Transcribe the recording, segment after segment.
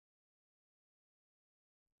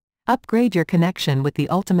Upgrade your connection with the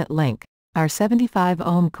ultimate link, our 75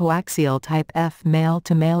 ohm coaxial type F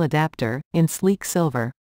male-to-male adapter, in sleek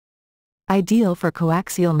silver. Ideal for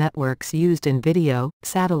coaxial networks used in video,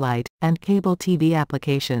 satellite, and cable TV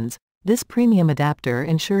applications, this premium adapter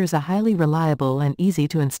ensures a highly reliable and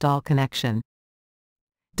easy-to-install connection.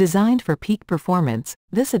 Designed for peak performance,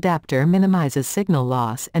 this adapter minimizes signal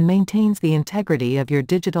loss and maintains the integrity of your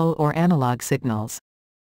digital or analog signals.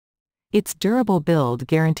 Its durable build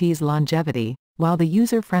guarantees longevity, while the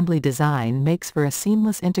user-friendly design makes for a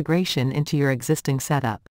seamless integration into your existing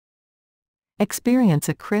setup. Experience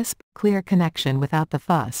a crisp, clear connection without the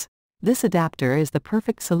fuss. This adapter is the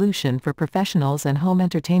perfect solution for professionals and home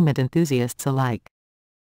entertainment enthusiasts alike.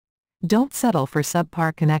 Don't settle for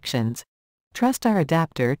subpar connections. Trust our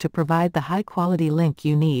adapter to provide the high-quality link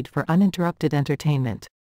you need for uninterrupted entertainment.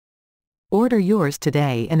 Order yours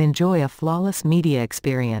today and enjoy a flawless media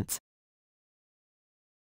experience.